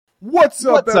What's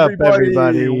up,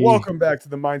 everybody? Welcome back to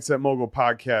the Mindset Mogul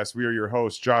Podcast. We are your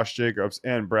hosts, Josh Jacobs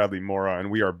and Bradley Mora, and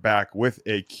we are back with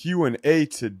a Q&A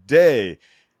today.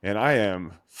 And I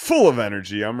am full of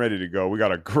energy. I'm ready to go. We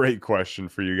got a great question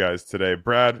for you guys today.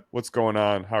 Brad, what's going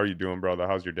on? How are you doing, brother?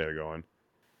 How's your day going?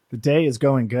 The day is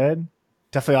going good.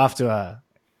 Definitely off to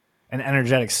an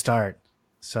energetic start.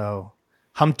 So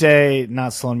hump day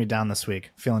not slowing me down this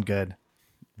week. Feeling good.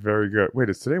 Very good.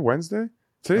 Wait, is today Wednesday?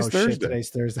 Today's Thursday. Shit, today's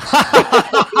Thursday.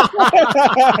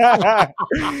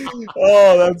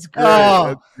 Oh, that's great.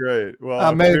 That's great.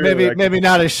 Well, maybe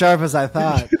not as sharp as I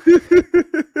thought.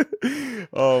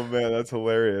 Oh man, that's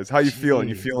hilarious. How you feeling?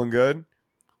 You feeling good?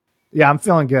 Yeah, I'm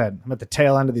feeling good. I'm at the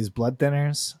tail end of these blood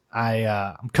thinners.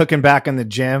 I'm cooking back in the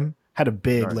gym. Had a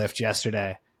big lift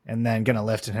yesterday, and then gonna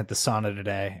lift and hit the sauna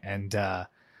today. And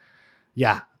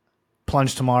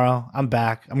plunge tomorrow. I'm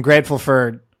back. I'm grateful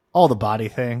for all the body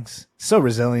things. So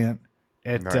resilient.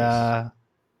 It's good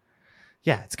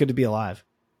to be alive.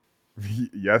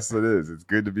 Yes, it is. It's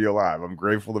good to be alive. I'm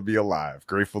grateful to be alive.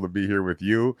 Grateful to be here with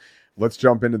you. Let's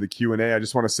jump into the Q&A. I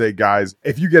just want to say, guys,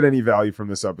 if you get any value from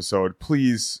this episode,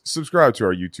 please subscribe to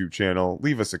our YouTube channel.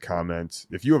 Leave us a comment.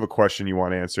 If you have a question you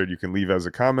want answered, you can leave as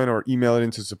a comment or email it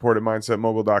into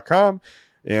support@mindsetmogul.com.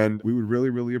 And we would really,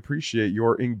 really appreciate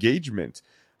your engagement.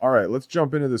 All right, let's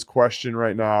jump into this question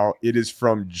right now. It is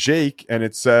from Jake, and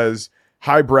it says,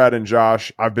 "Hi, Brad and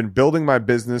Josh. I've been building my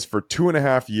business for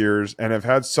 2.5 years and have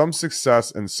had some success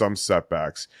and some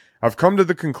setbacks. I've come to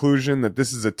the conclusion that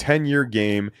this is a 10-year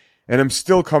game, and I'm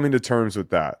still coming to terms with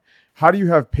that. How do you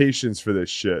have patience for this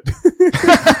shit?"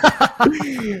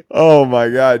 Oh, my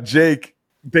God. Jake,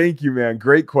 thank you, man.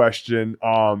 Great question.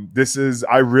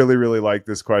 I really, really like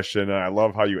this question, and I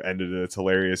love how you ended it. It's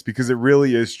hilarious because it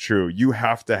really is true. You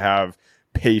have to have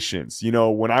patience. You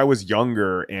know, when I was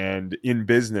younger and in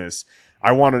business,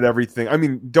 I wanted everything. I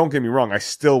mean, don't get me wrong. I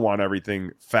still want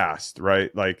everything fast, right?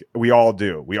 Like we all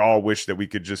do. We all wish that we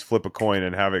could just flip a coin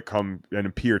and have it come and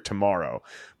appear tomorrow.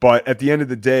 But at the end of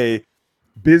the day,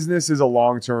 business is a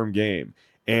long-term game.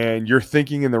 And you're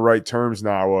thinking in the right terms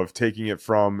now of taking it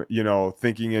from,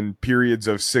 thinking in periods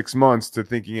of 6 months to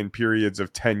thinking in periods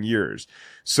of 10 years.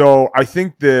 So I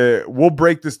think we'll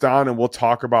break this down and we'll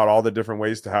talk about all the different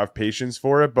ways to have patience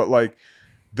for it. But like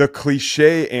the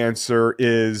cliche answer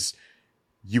is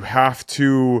you have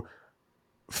to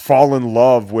fall in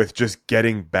love with just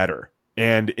getting better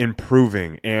and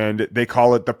improving. And they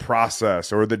call it the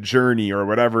process or the journey or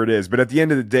whatever it is. But at the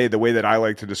end of the day, the way that I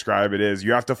like to describe it is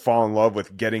you have to fall in love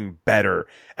with getting better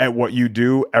at what you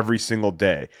do every single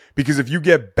day. Because if you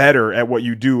get better at what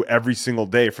you do every single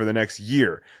day for the next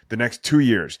year, the next 2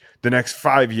 years, the next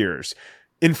 5 years,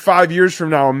 in 5 years from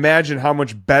now, imagine how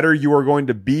much better you are going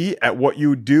to be at what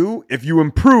you do if you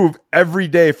improve every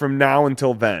day from now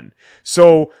until then.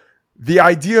 So the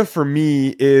idea for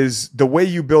me is the way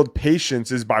you build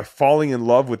patience is by falling in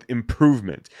love with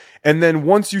improvement. And then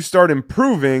once you start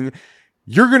improving,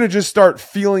 you're going to just start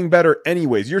feeling better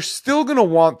anyways. You're still going to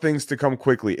want things to come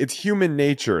quickly. It's human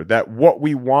nature that what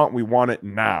we want it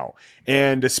now.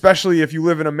 And especially if you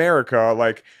live in America,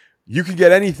 like you can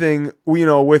get anything,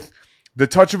 with the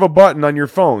touch of a button on your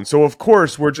phone. So of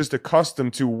course, we're just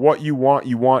accustomed to what you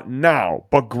want now.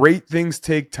 But great things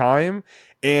take time,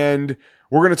 and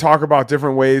we're going to talk about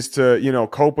different ways to,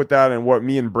 cope with that and what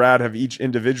me and Brad have each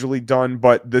individually done.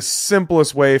 But the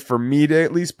simplest way for me to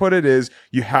at least put it is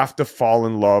you have to fall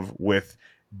in love with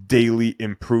daily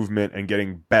improvement and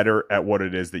getting better at what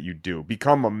it is that you do.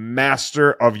 Become a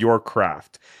master of your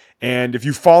craft. And if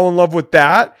you fall in love with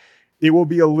that, it will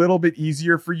be a little bit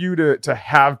easier for you to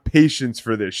have patience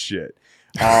for this shit.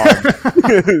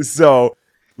 So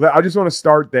I just want to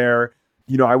start there.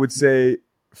 I would say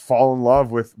fall in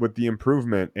love with the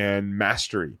improvement and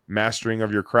mastering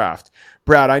of your craft.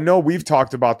 Brad, I know we've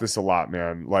talked about this a lot,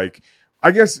 man. Like,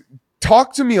 I guess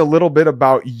talk to me a little bit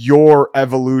about your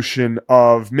evolution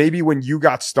of maybe when you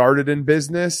got started in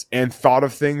business and thought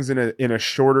of things in a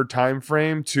shorter time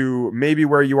frame to maybe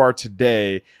where you are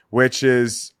today, which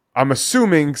is, I'm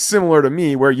assuming, similar to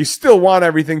me, where you still want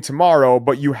everything tomorrow,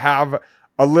 but you have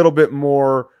a little bit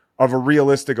more of a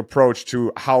realistic approach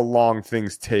to how long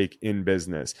things take in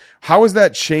business. How has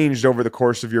that changed over the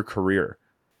course of your career?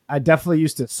 I definitely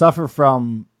used to suffer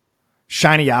from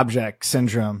shiny object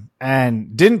syndrome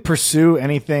and didn't pursue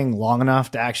anything long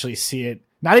enough to actually see it,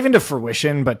 not even to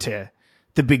fruition, but to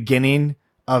the beginning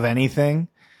of anything.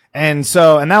 And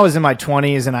that was in my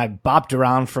 20s, and I bopped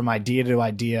around from idea to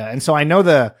idea. And so I know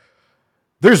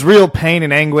there's real pain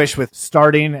and anguish with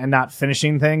starting and not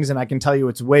finishing things. And I can tell you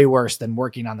it's way worse than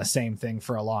working on the same thing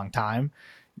for a long time.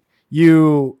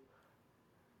 You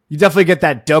you definitely get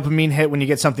that dopamine hit when you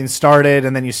get something started,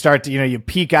 and then you start to, you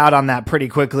peak out on that pretty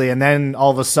quickly. And then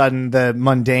all of a sudden the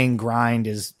mundane grind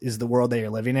is the world that you're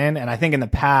living in. And I think in the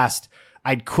past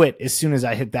I'd quit as soon as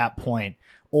I hit that point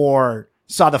or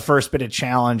saw the first bit of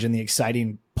challenge and the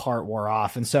exciting part wore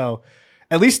off. And so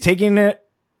at least looking at it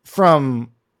from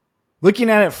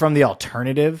the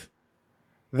alternative,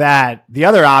 that the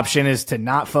other option is to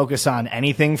not focus on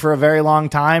anything for a very long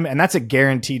time. And that's a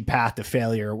guaranteed path to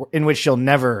failure in which you'll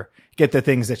never get the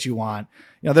things that you want.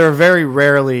 There are very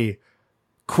rarely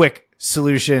quick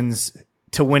solutions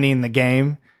to winning the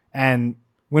game. And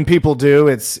when people do,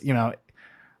 it's,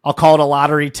 I'll call it a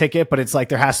lottery ticket, but it's like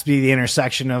there has to be the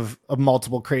intersection of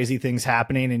multiple crazy things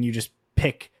happening and you just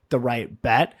pick the right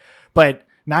bet. But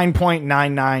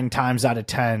 9.99 times out of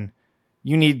 10,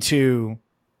 you need to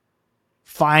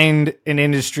find an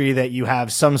industry that you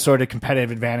have some sort of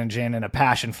competitive advantage in and a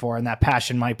passion for, and that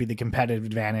passion might be the competitive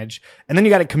advantage. And then you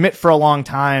got to commit for a long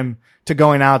time to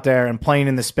going out there and playing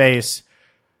in the space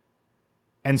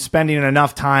and spending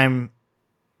enough time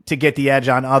to get the edge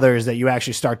on others that you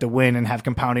actually start to win and have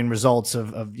compounding results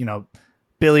of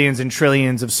billions and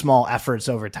trillions of small efforts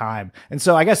over time. And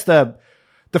so I guess the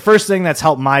first thing that's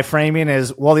helped my framing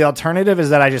is, well, the alternative is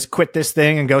that I just quit this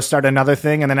thing and go start another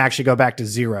thing and then actually go back to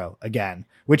zero again,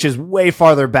 which is way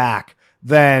farther back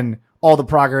than all the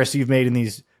progress you've made in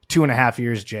these 2.5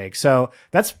 years, Jake. So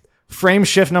that's frame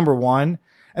shift number one.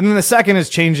 And then the second is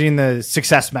changing the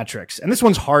success metrics. And this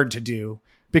one's hard to do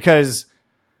because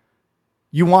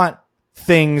you want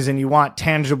things and you want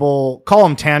call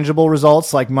them tangible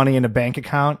results like money in a bank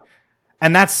account.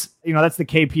 And that's the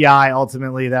KPI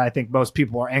ultimately that I think most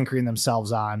people are anchoring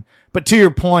themselves on. But to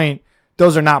your point,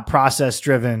 those are not process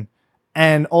driven.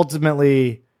 And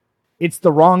ultimately it's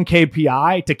the wrong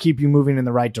KPI to keep you moving in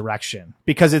the right direction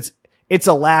because it's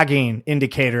a lagging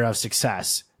indicator of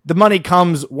success. The money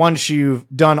comes once you've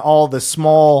done all the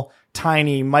small,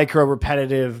 tiny, micro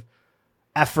repetitive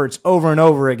efforts over and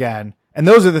over again. And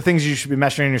those are the things you should be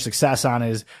measuring your success on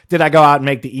is, did I go out and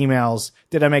make the emails?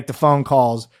 Did I make the phone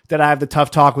calls? Did I have the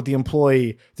tough talk with the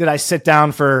employee? Did I sit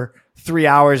down for 3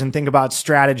 hours and think about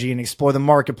strategy and explore the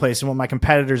marketplace and what my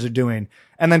competitors are doing?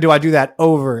 And then do I do that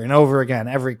over and over again,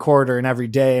 every quarter and every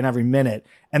day and every minute?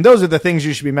 And those are the things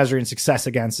you should be measuring success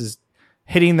against, is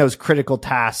hitting those critical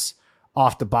tasks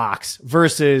off the box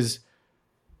versus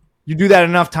you do that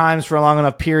enough times for a long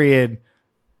enough period,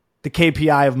 the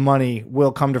KPI of money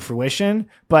will come to fruition.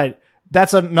 But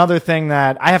that's another thing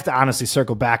that I have to honestly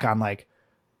circle back on,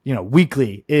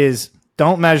 weekly, is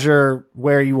don't measure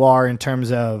where you are in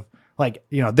terms of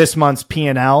this month's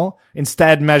P&L.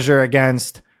 Instead, measure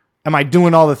against, am I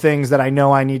doing all the things that I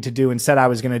know I need to do and said I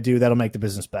was going to do that'll make the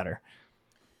business better?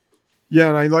 Yeah,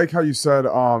 and I like how you said,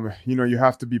 you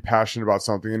have to be passionate about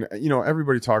something. And,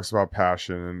 everybody talks about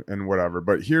passion and whatever.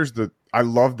 But I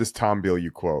love this Tom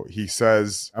Bilyeu quote. He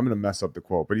says, I'm going to mess up the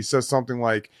quote, but he says something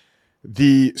like,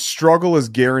 the struggle is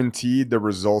guaranteed, the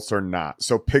results are not.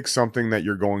 So pick something that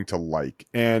you're going to like.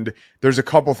 And there's a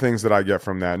couple things that I get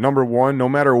from that. Number one, no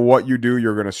matter what you do,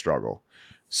 you're going to struggle.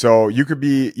 So you could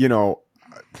be,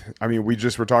 we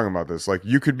just were talking about this. Like,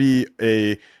 you could be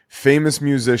a famous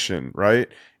musician, right?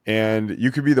 And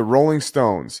you could be the Rolling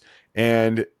Stones,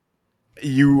 and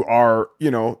you are,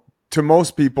 to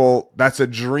most people, that's a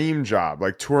dream job,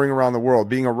 like touring around the world,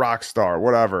 being a rock star,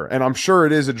 whatever. And I'm sure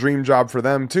it is a dream job for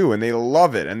them too. And they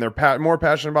love it. And they're more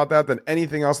passionate about that than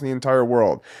anything else in the entire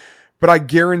world. But I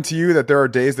guarantee you that there are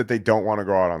days that they don't want to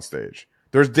go out on stage.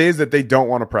 There's days that they don't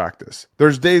want to practice.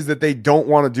 There's days that they don't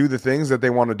want to do the things that they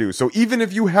want to do. So even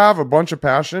if you have a bunch of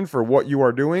passion for what you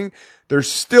are doing,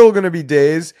 there's still going to be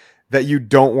days that you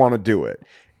don't want to do it.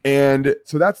 And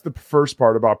so that's the first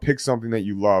part about pick something that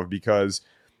you love, because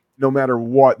no matter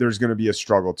what, there's going to be a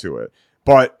struggle to it.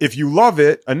 But if you love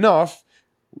it enough,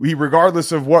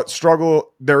 regardless of what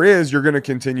struggle there is, you're going to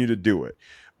continue to do it.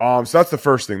 So that's the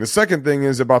first thing. The second thing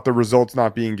is about the results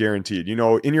not being guaranteed.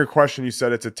 In your question, you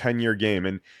said it's a 10-year game.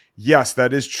 And yes,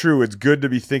 that is true. It's good to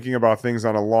be thinking about things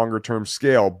on a longer term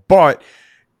scale. But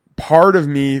part of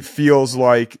me feels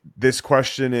like this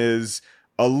question is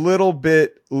a little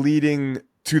bit leading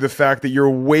to the fact that you're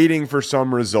waiting for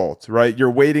some result, right? You're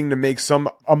waiting to make some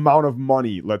amount of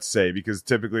money, let's say, because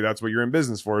typically that's what you're in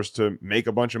business for, is to make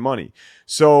a bunch of money.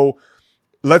 So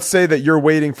let's say that you're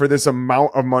waiting for this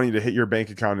amount of money to hit your bank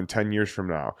account in 10 years from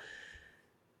now.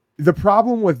 The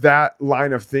problem with that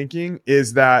line of thinking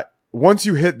is that once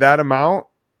you hit that amount,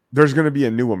 there's going to be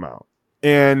a new amount.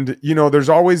 And, you know, there's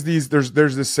always there's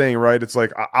this saying, right? It's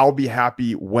like, I'll be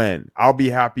happy when, I'll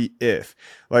be happy if,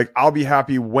 like, I'll be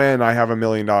happy when I have $1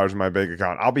 million in my bank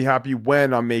account. I'll be happy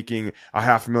when I'm making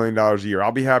 $500,000 a year.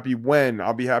 I'll be happy when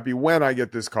I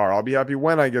get this car. I'll be happy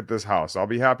when I get this house. I'll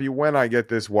be happy when I get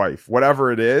this wife,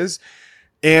 whatever it is.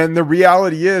 And the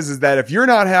reality is that if you're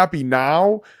not happy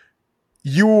now,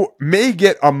 you may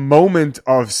get a moment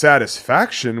of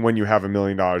satisfaction when you have $1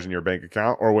 million in your bank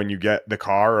account, or when you get the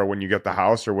car, or when you get the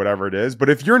house, or whatever it is. But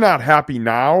if you're not happy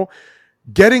now,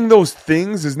 getting those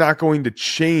things is not going to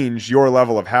change your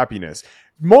level of happiness.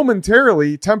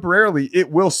 Momentarily, temporarily, it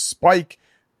will spike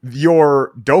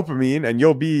your dopamine, and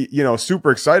you'll be, you know, super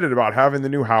excited about having the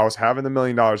new house, having the $1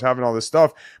 million, having all this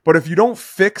stuff. But if you don't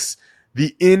fix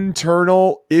the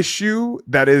internal issue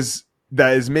that is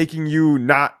making you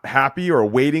not happy, or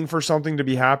waiting for something to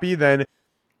be happy, then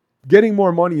getting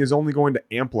more money is only going to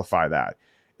amplify that.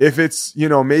 If it's, you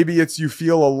know, maybe it's you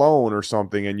feel alone or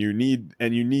something, and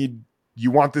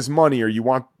you want this money, or you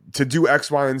want to do X,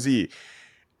 Y, and Z.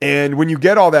 And when you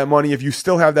get all that money, if you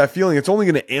still have that feeling, it's only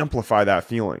going to amplify that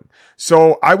feeling.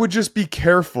 So I would just be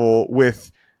careful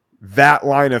with that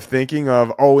line of thinking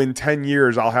of, oh, in 10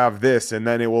 years, I'll have this and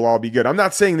then it will all be good. I'm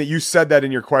not saying that you said that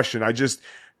in your question. I just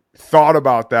thought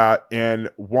about that and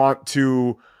want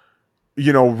to,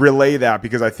 you know, relay that,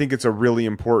 because I think it's a really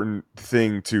important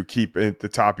thing to keep at the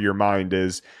top of your mind.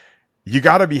 Is you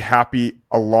got to be happy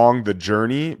along the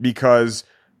journey, because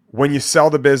when you sell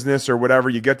the business or whatever,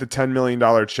 you get the $10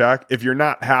 million check. If you're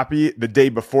not happy the day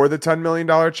before the $10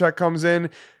 million check comes in,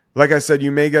 like I said,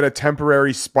 you may get a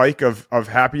temporary spike of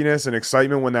happiness and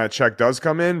excitement when that check does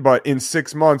come in, but in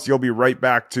 6 months, you'll be right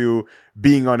back to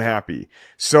being unhappy.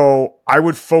 So I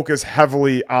would focus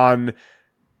heavily on,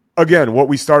 again, what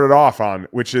we started off on,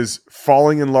 which is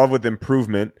falling in love with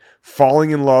improvement,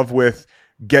 falling in love with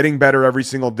getting better every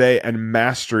single day, and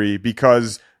mastery,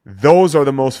 because those are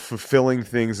the most fulfilling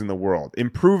things in the world.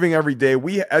 Improving every day.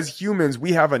 We, as humans,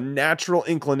 we have a natural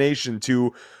inclination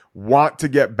to want to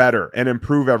get better and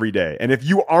improve every day. And if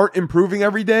you aren't improving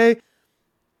every day,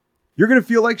 you're going to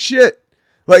feel like shit.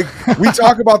 Like, we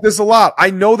talk about this a lot.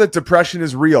 I know that depression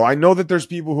is real. I know that there's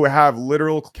people who have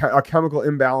literal chemical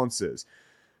imbalances.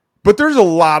 But there's a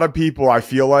lot of people, I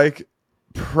feel like,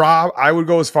 I would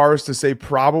go as far as to say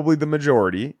probably the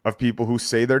majority of people who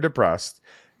say they're depressed,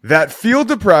 that feel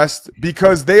depressed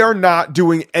because they are not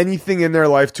doing anything in their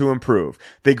life to improve.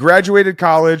 They graduated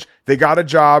college, they got a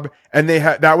job, and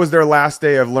that was their last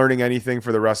day of learning anything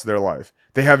for the rest of their life.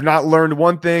 They have not learned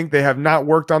one thing. They have not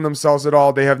worked on themselves at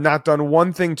all. They have not done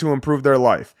one thing to improve their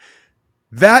life.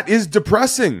 That is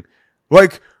depressing.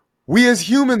 Like, we as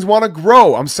humans want to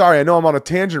grow. I'm sorry, I know I'm on a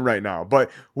tangent right now,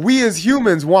 but we as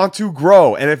humans want to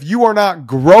grow. And if you are not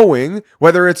growing,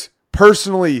 whether it's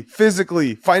personally,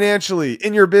 physically, financially,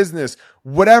 in your business,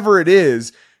 whatever it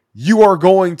is, you are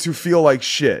going to feel like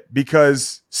shit,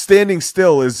 because standing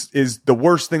still is the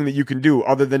worst thing that you can do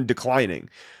other than declining.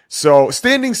 So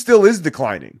standing still is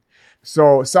declining.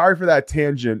 So sorry for that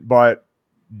tangent, but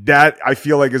that, I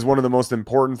feel like, is one of the most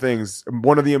important things,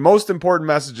 one of the most important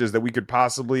messages that we could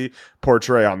possibly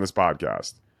portray on this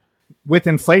podcast. With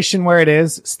inflation where it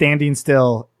is, standing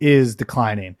still is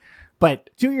declining. But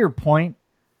to your point,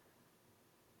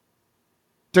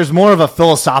 there's more of a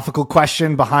philosophical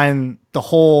question behind the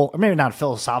whole, or maybe not a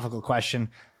philosophical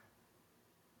question.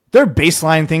 There are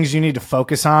baseline things you need to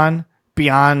focus on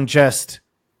beyond just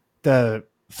the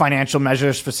financial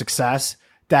measures for success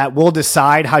that will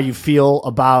decide how you feel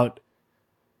about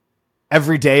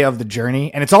every day of the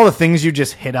journey. And it's all the things you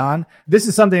just hit on. This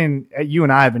is something you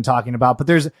and I have been talking about, but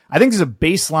I think there's a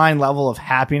baseline level of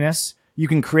happiness you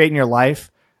can create in your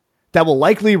life that will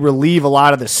likely relieve a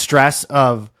lot of the stress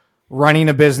of running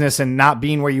a business and not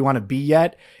being where you want to be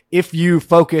yet, if you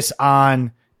focus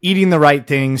on eating the right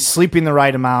things, sleeping the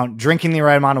right amount, drinking the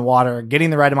right amount of water, getting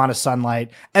the right amount of sunlight,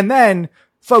 and then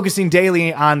focusing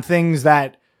daily on things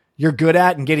that you're good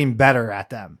at and getting better at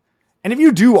them. And if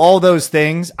you do all those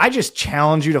things, I just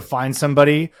challenge you to find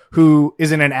somebody who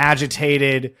is in an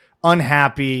agitated,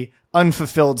 unhappy,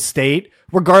 unfulfilled state,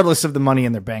 regardless of the money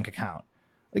in their bank account.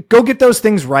 Like, go get those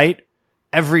things right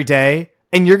every day,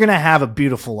 and you're going to have a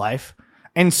beautiful life.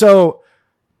 And so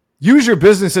use your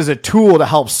business as a tool to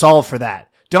help solve for that.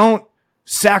 Don't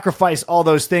sacrifice all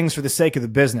those things for the sake of the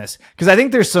business. Because I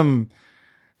think there's some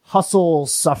hustle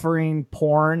suffering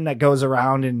porn that goes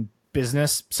around in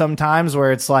business sometimes,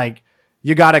 where it's like,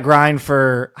 you got to grind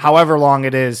for however long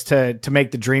it is to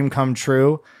make the dream come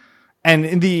true.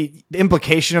 And the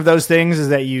implication of those things is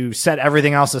that you set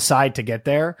everything else aside to get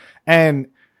there. And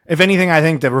If anything, I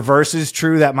think the reverse is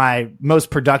true, that my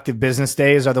most productive business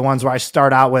days are the ones where I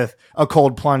start out with a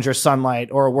cold plunge or sunlight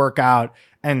or a workout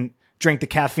and drink the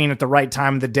caffeine at the right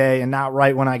time of the day and not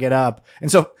right when I get up.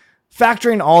 And so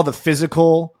factoring all the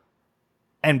physical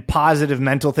and positive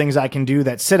mental things I can do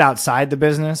that sit outside the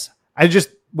business,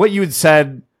 what you had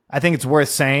said, I think it's worth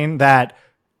saying that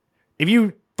if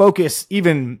you focus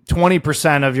even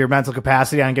 20% of your mental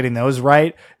capacity on getting those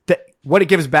right, that what it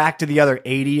gives back to the other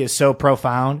 80 is so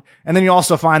profound. And then you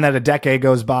also find that a decade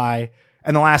goes by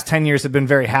and the last 10 years have been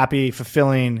very happy,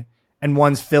 fulfilling, and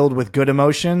one's filled with good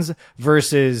emotions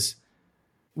versus,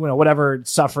 whatever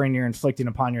suffering you're inflicting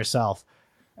upon yourself.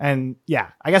 And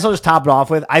yeah, I guess I'll just top it off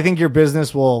with, I think your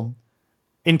business will,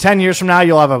 in 10 years from now,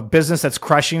 you'll have a business that's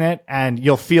crushing it and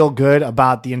you'll feel good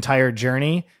about the entire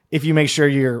journey if you make sure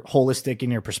you're holistic in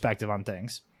your perspective on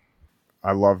things.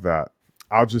 I love that.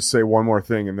 I'll just say one more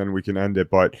thing and then we can end it.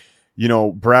 But,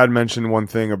 Brad mentioned one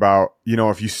thing about,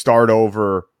 if you start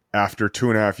over after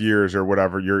 2.5 years or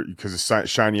whatever, because of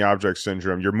shiny object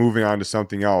syndrome, you're moving on to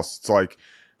something else. It's like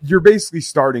you're basically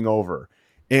starting over.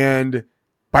 And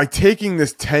by taking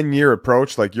this 10-year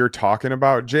approach, like you're talking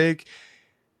about, Jake,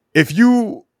 if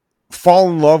you fall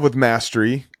in love with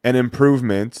mastery and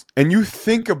improvement and you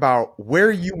think about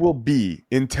where you will be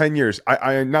in 10 years,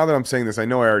 I now that I'm saying this, I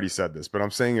know I already said this, but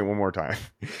I'm saying it one more time.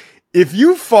 If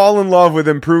you fall in love with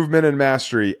improvement and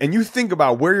mastery and you think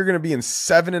about where you're going to be in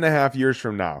 7.5 years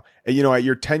from now, at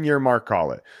your 10-year mark,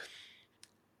 call it,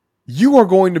 you are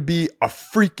going to be a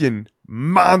freaking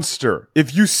monster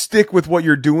if you stick with what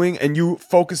you're doing and you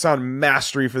focus on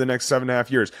mastery for the next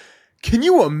 7.5 years. Can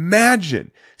you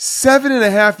imagine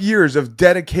 7.5 years of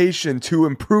dedication to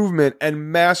improvement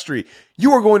and mastery?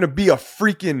 You are going to be a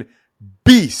freaking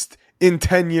beast in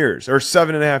 10 years or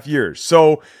 7.5 years.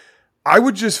 So I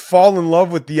would just fall in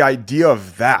love with the idea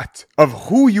of that, of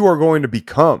who you are going to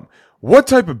become, what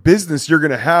type of business you're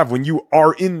going to have when you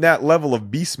are in that level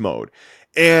of beast mode.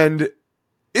 And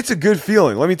it's a good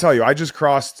feeling. Let me tell you, I just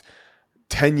crossed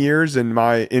 10 years in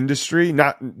my industry,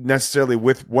 not necessarily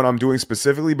with what I'm doing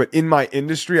specifically, but in my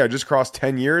industry, I just crossed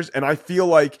 10 years and I feel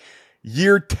like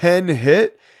year 10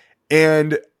 hit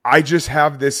and I just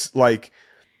have this like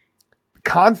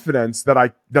confidence that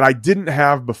I didn't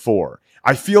have before.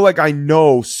 I feel like I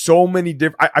know so many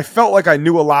different, I felt like I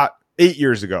knew a lot 8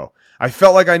 years ago. I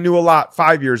felt like I knew a lot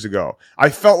 5 years ago. I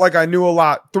felt like I knew a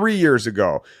lot 3 years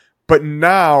ago, but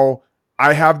now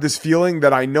I have this feeling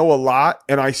that I know a lot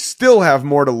and I still have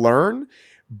more to learn,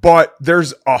 but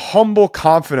there's a humble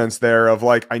confidence there of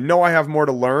like, I know I have more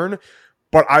to learn,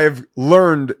 but I've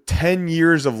learned 10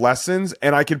 years of lessons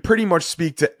and I can pretty much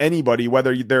speak to anybody,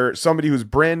 whether they're somebody who's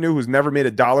brand new, who's never made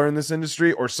 $1 in this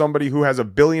industry, or somebody who has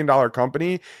 $1 billion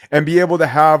company, and be able to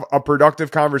have a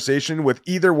productive conversation with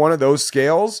either one of those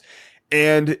scales.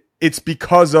 And it's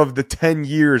because of the 10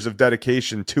 years of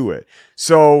dedication to it.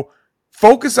 So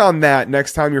focus on that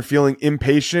next time you're feeling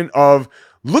impatient of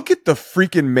look at the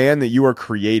freaking man that you are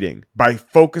creating by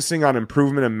focusing on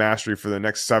improvement and mastery for the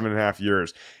next 7.5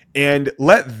 years. And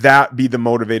let that be the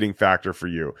motivating factor for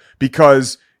you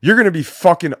because you're going to be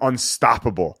fucking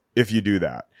unstoppable if you do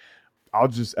that. I'll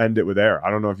just end it with there. I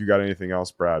don't know if you got anything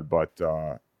else, Brad, but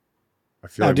I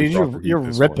feel like dude, you're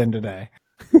ripping today.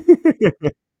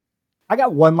 I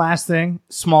got one last thing,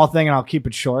 small thing, and I'll keep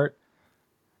it short.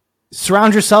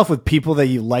 Surround yourself with people that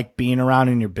you like being around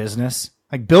in your business.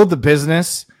 Like build the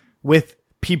business with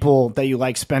people that you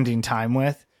like spending time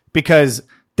with because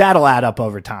that'll add up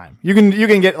over time. You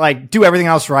can get like do everything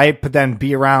else right, but then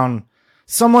be around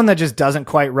someone that just doesn't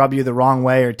quite rub you the wrong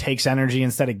way or takes energy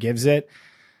instead of gives it.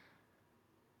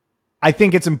 I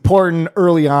think it's important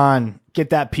early on, get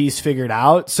that piece figured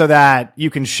out so that you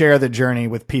can share the journey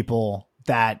with people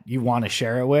that you want to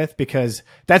share it with, because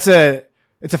it's a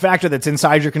factor that's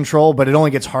inside your control, but it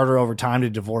only gets harder over time to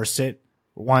divorce it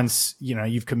once,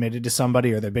 you've committed to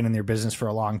somebody or they've been in their business for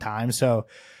a long time. So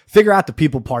figure out the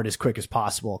people part as quick as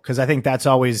possible. Cause I think that's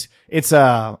always, it's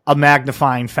a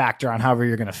magnifying factor on however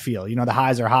you're going to feel. The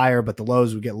highs are higher, but the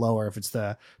lows would get lower if it's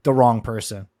the wrong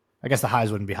person. I guess the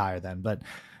highs wouldn't be higher then, but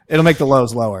it'll make the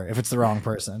lows lower if it's the wrong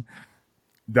person.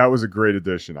 That was a great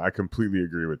addition. I completely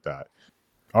agree with that.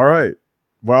 All right.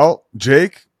 Well,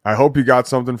 Jake, I hope you got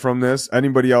something from this.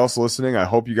 Anybody else listening, I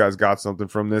hope you guys got something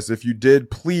from this. If you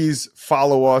did, please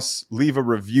follow us, leave a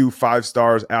review, 5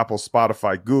 stars, Apple,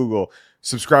 Spotify, Google,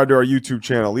 subscribe to our YouTube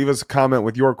channel, leave us a comment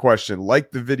with your question,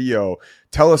 like the video,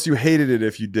 tell us you hated it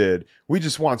if you did. We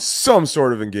just want some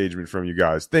sort of engagement from you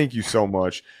guys. Thank you so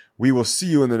much. We will see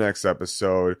you in the next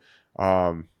episode.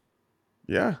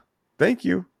 Yeah, thank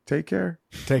you. Take care.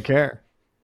 Take care.